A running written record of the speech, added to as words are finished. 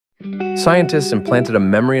Scientists implanted a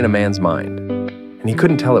memory in a man's mind, and he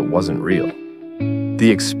couldn't tell it wasn't real. The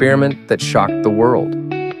experiment that shocked the world.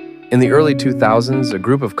 In the early 2000s, a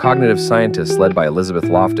group of cognitive scientists led by Elizabeth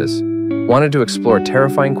Loftus wanted to explore a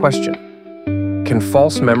terrifying question. Can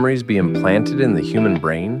false memories be implanted in the human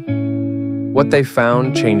brain? What they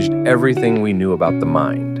found changed everything we knew about the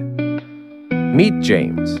mind. Meet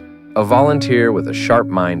James, a volunteer with a sharp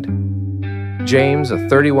mind. James, a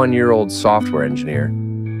 31-year-old software engineer,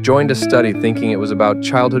 joined a study thinking it was about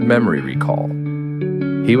childhood memory recall.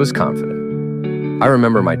 He was confident. "I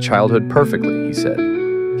remember my childhood perfectly," he said.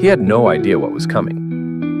 He had no idea what was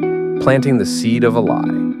coming, planting the seed of a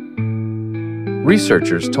lie.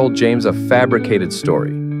 Researchers told James a fabricated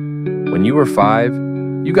story. When you were 5,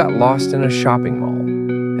 you got lost in a shopping mall.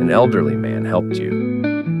 An elderly man helped you,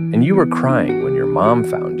 and you were crying when your mom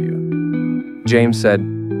found you. James said,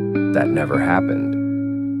 "That never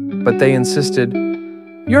happened." But they insisted,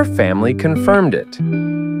 "Your family confirmed it."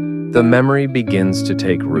 The memory begins to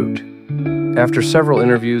take root. After several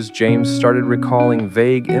interviews, James started recalling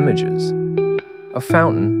vague images. A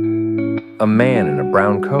fountain, a man in a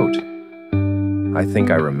brown coat. "I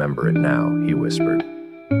think I remember it now," he whispered.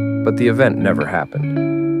 But the event never happened.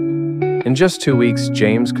 In just 2 weeks,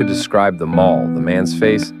 James could describe the mall, the man's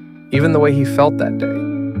face, even the way he felt that day.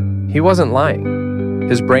 He wasn't lying.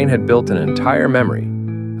 His brain had built an entire memory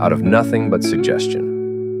out of nothing but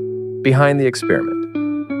suggestion. Behind the experiment,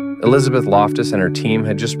 Elizabeth Loftus and her team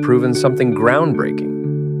had just proven something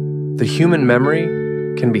groundbreaking. The human memory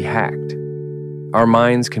can be hacked. Our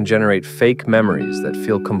minds can generate fake memories that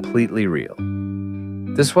feel completely real.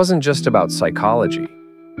 This wasn't just about psychology.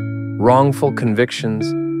 Wrongful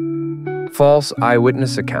convictions, false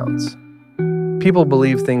eyewitness accounts. People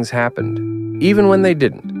believe things happened, even when they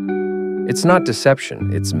didn't. It's not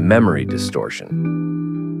deception, it's memory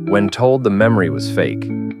distortion. When told the memory was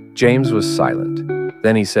fake, James was silent.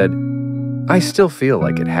 Then he said, "I still feel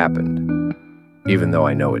like it happened, even though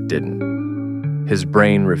I know it didn't." His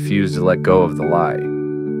brain refused to let go of the lie.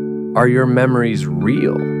 Are your memories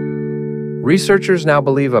real? Researchers now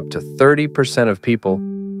believe up to 30% of people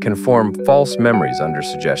can form false memories under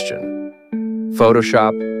suggestion.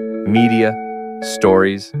 Photoshop, media,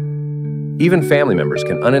 stories. Even family members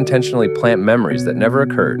can unintentionally plant memories that never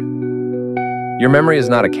occurred. Your memory is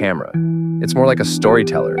not a camera. It's more like a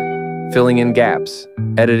storyteller, filling in gaps,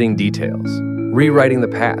 editing details, rewriting the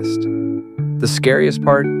past. The scariest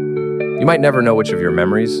part? You might never know which of your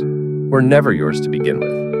memories were never yours to begin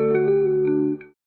with.